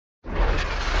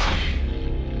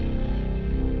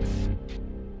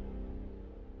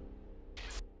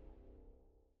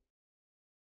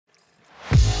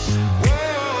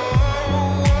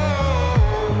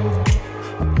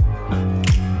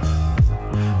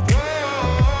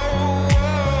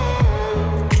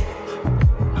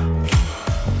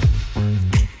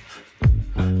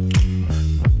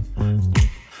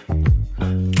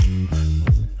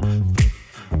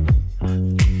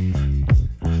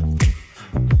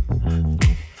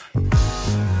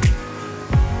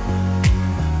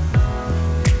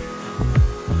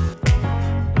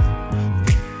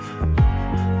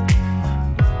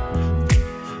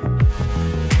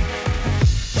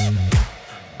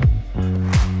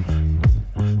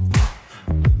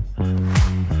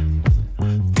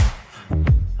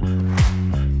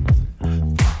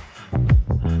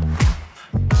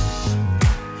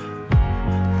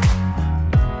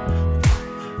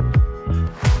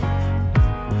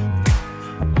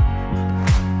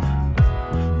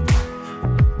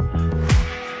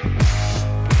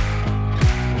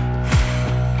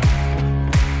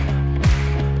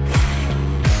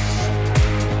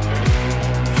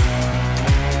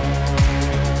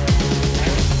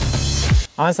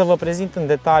Am să vă prezint în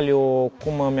detaliu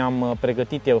cum mi-am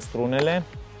pregătit eu strunele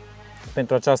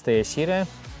pentru această ieșire,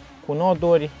 cu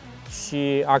noduri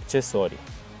și accesorii.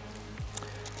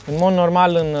 În mod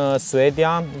normal în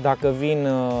Suedia, dacă vin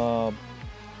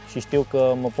și știu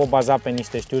că mă pot baza pe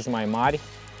niște stiuci mai mari,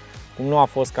 cum nu a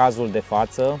fost cazul de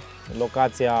față,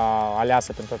 locația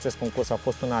aleasă pentru acest concurs a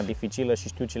fost una dificilă și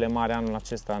stiucile mari anul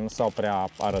acesta nu s-au prea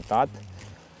arătat.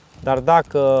 Dar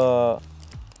dacă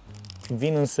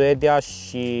vin în Suedia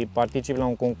și particip la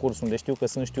un concurs unde știu că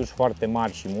sunt stiuci foarte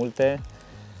mari și multe,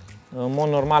 în mod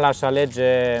normal aș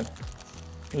alege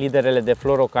liderele de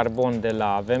fluorocarbon de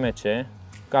la VMC. În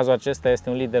cazul acesta este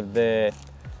un lider de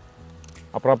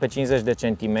aproape 50 de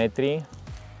centimetri.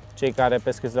 Cei care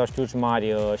pescuiesc la stiuci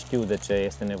mari știu de ce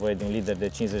este nevoie de un lider de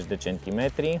 50 de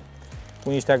centimetri, cu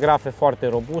niște agrafe foarte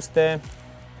robuste.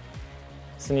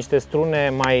 Sunt niște strune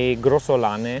mai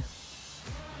grosolane,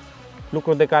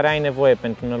 lucru de care ai nevoie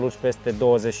pentru năluci peste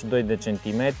 22 de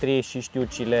centimetri și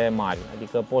stiucile mari.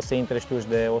 Adică poți să intre stiuci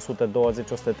de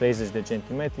 120-130 de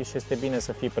centimetri și este bine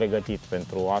să fii pregătit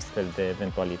pentru astfel de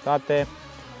eventualitate.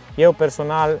 Eu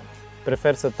personal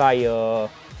prefer să tai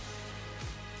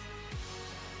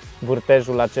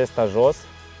vârtejul acesta jos,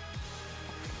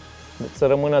 să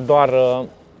rămână doar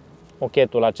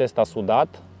ochetul acesta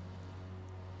sudat.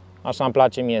 Așa îmi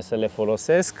place mie să le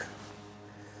folosesc.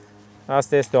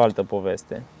 Asta este o altă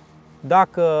poveste.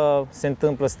 Dacă se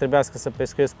întâmplă să trebuiască să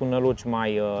pescuiesc cu năluci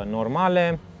mai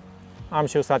normale, am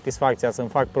și eu satisfacția să-mi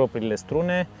fac propriile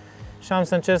strune și am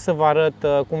să încerc să vă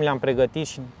arăt cum le-am pregătit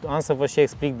și am să vă și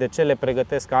explic de ce le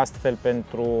pregătesc astfel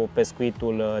pentru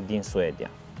pescuitul din Suedia.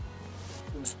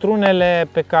 Strunele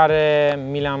pe care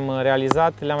mi le-am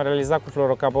realizat cu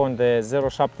fluorocarbon de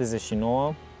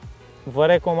 0,79. Vă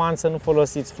recomand să nu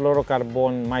folosiți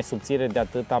fluorocarbon mai subțire de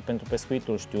atâta pentru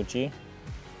pescuitul stiucii.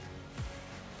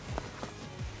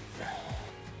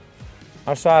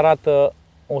 Așa arată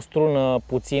o strună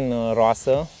puțin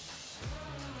roasă.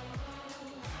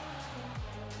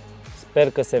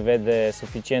 Sper că se vede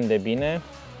suficient de bine.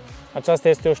 Aceasta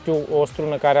este o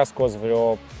strună care a scos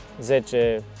vreo 10-15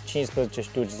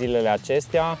 stiuci zilele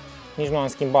acestea. Nici nu am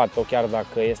schimbat-o, chiar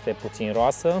dacă este puțin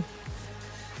roasă.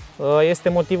 Este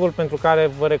motivul pentru care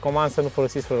vă recomand să nu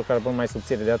folosiți fluorocarbon mai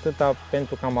subțire de atâta,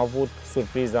 pentru că am avut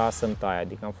surpriza să-mi taie.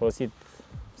 Adică am folosit,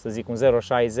 să zic, un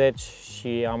 0,60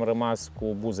 și am rămas cu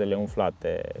buzele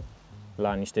umflate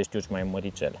la niște stiuci mai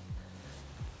măricele.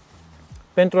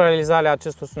 Pentru realizarea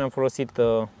acestor strune am folosit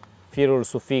firul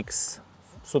sufix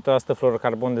 100%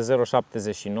 fluorocarbon de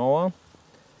 0,79.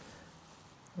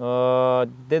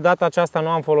 De data aceasta nu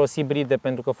am folosit bride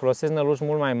pentru că folosesc năluci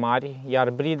mult mai mari, iar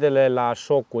bridele la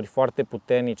șocuri foarte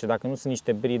puternice, dacă nu sunt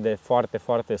niște bride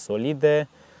foarte solide,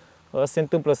 se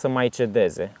întâmplă să mai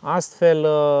cedeze. Astfel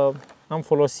am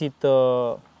folosit,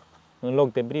 în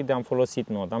loc de bride, am folosit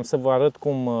nod. Am să vă arăt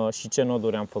cum și ce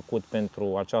noduri am făcut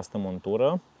pentru această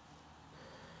montură.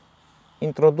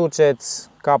 Introduceți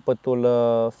capătul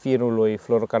firului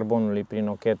fluorocarbonului prin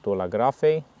ochetul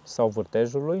agrafei sau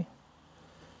vârtejului.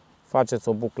 Faceți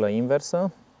o buclă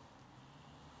inversă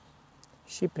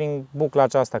și prin bucla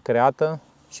aceasta creată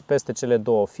și peste cele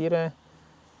două fire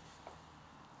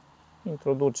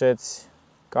introduceți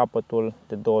capătul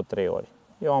de 2-3 ori.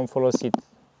 Eu am folosit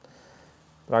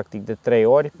practic de 3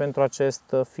 ori pentru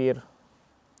acest fir,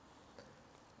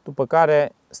 după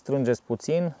care strângeți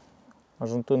puțin,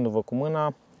 ajuntându-vă cu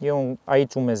mâna. Eu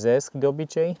aici umezesc de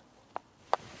obicei.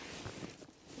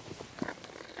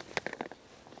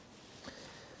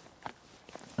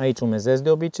 Aici umezesc de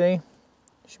obicei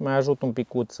și mai ajut un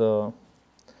picuț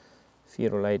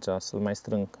firul aici să-l mai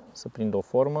strâng, să prindă o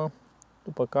formă,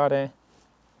 după care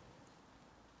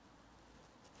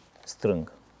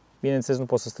strâng. Bineînțeles, nu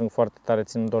pot să strâng foarte tare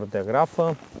ținând doar de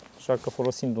agrafă, așa că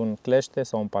folosind un clește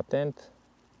sau un patent,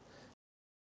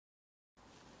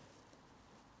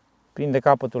 prinde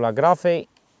capătul agrafei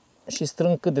și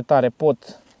strâng cât de tare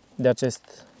pot de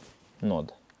acest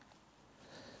nod.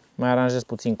 Mai aranjez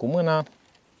puțin cu mâna,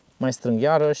 mai strâng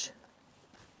iarăși.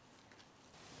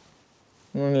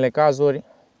 În unele cazuri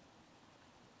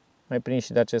mai prind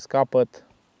și de acest capăt,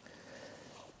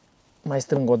 mai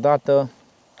strâng o dată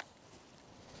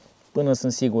până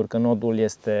sunt sigur că nodul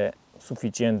este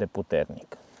suficient de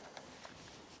puternic.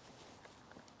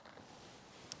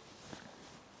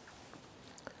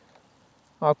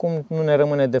 Acum nu ne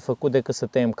rămâne de făcut decât să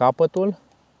tăiem capătul.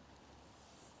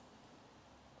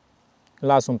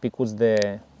 Las un picuț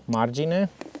de margine.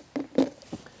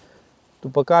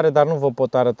 După care, dar nu vă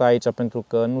pot arăta aici pentru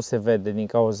că nu se vede din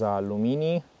cauza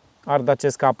luminii, ard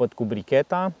acest capăt cu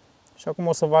bricheta și acum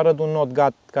o să vă arăt un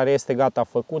nod care este gata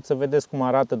făcut, să vedeți cum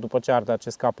arată după ce ard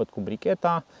acest capăt cu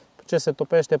bricheta. După ce se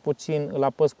topește puțin, îl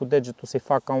apăs cu degetul să-i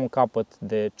fac ca un capăt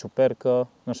de ciupercă,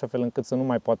 în așa fel încât să nu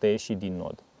mai poată ieși din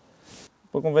nod.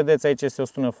 După cum vedeți, aici este o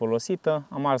strună folosită,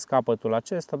 am ars capătul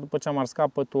acesta, după ce am ars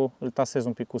capătul, îl tasez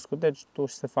un pic cu degetul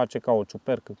și se face ca o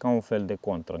ciupercă, ca un fel de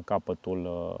contră în capătul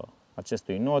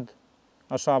acestui nod.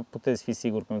 Așa puteți fi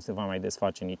sigur că nu se va mai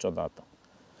desface niciodată.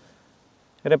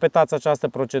 Repetați această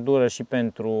procedură și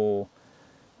pentru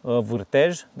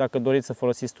vârtej, dacă doriți să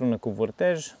folosiți strună cu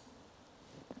vârtej.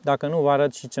 Dacă nu, vă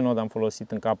arăt și ce nod am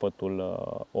folosit în capătul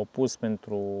opus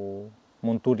pentru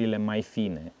monturile mai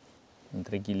fine,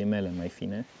 între ghilimele mai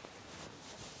fine.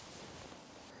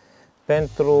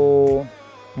 Pentru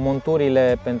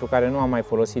monturile pentru care nu am mai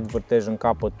folosit vârtej în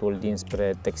capătul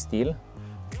dinspre textil,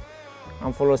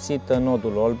 am folosit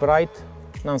nodul Albright.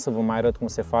 N-am să vă mai arăt cum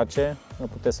se face,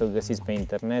 puteți să-l găsiți pe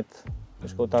internet,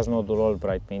 deci căutați nodul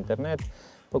Albright pe internet.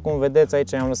 După cum vedeți,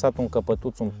 aici am lăsat un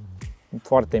căpătuț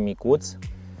foarte micuț.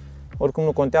 Oricum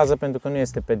nu contează pentru că nu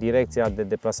este pe direcția de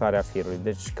deplasare a firului.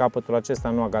 Deci capătul acesta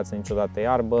nu agață niciodată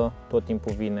iarbă, tot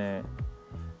timpul vine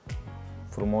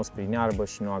frumos prin iarbă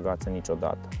și nu agață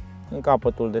niciodată. În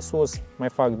capătul de sus mai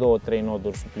fac 2-3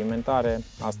 noduri suplimentare,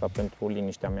 asta pentru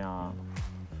liniștea mea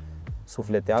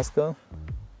sufletească.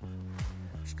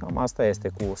 Și cam asta este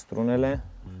cu strunele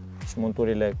și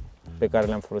monturile pe care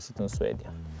le-am folosit în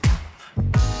Suedia.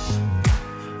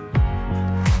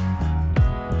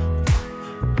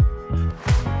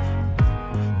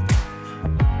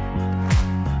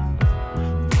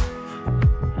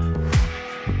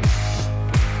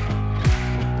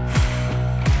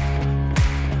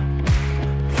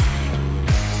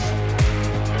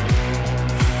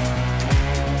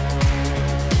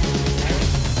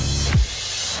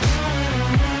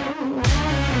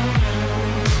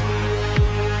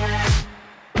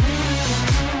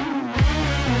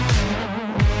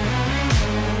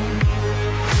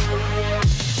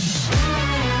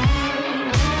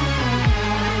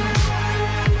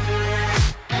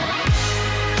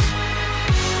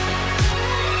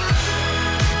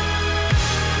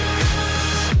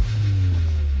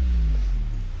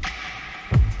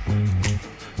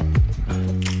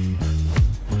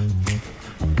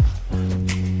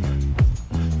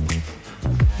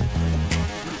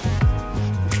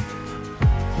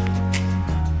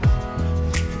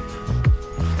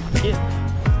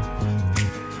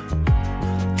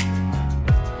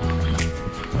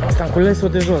 Asta am cules-o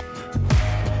de jos.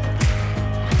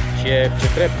 Ce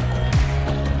trebuie?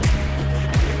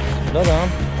 Da, da.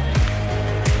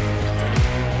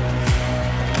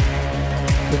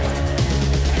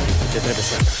 Ce trebuie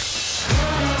și asta?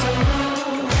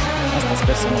 Asta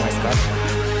sper să nu mai scap.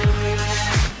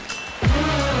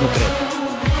 Nu cred.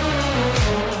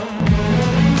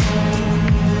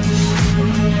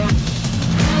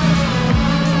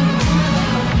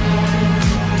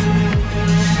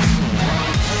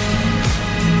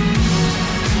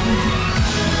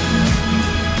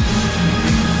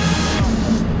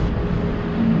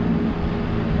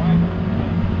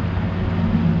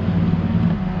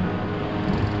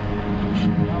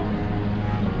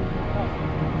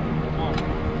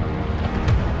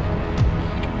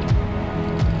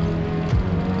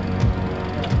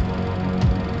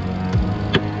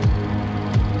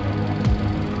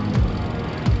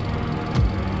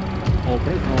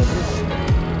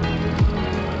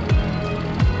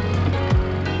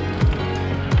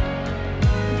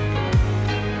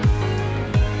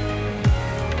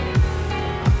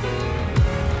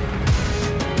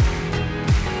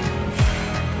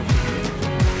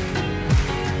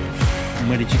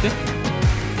 Măricică?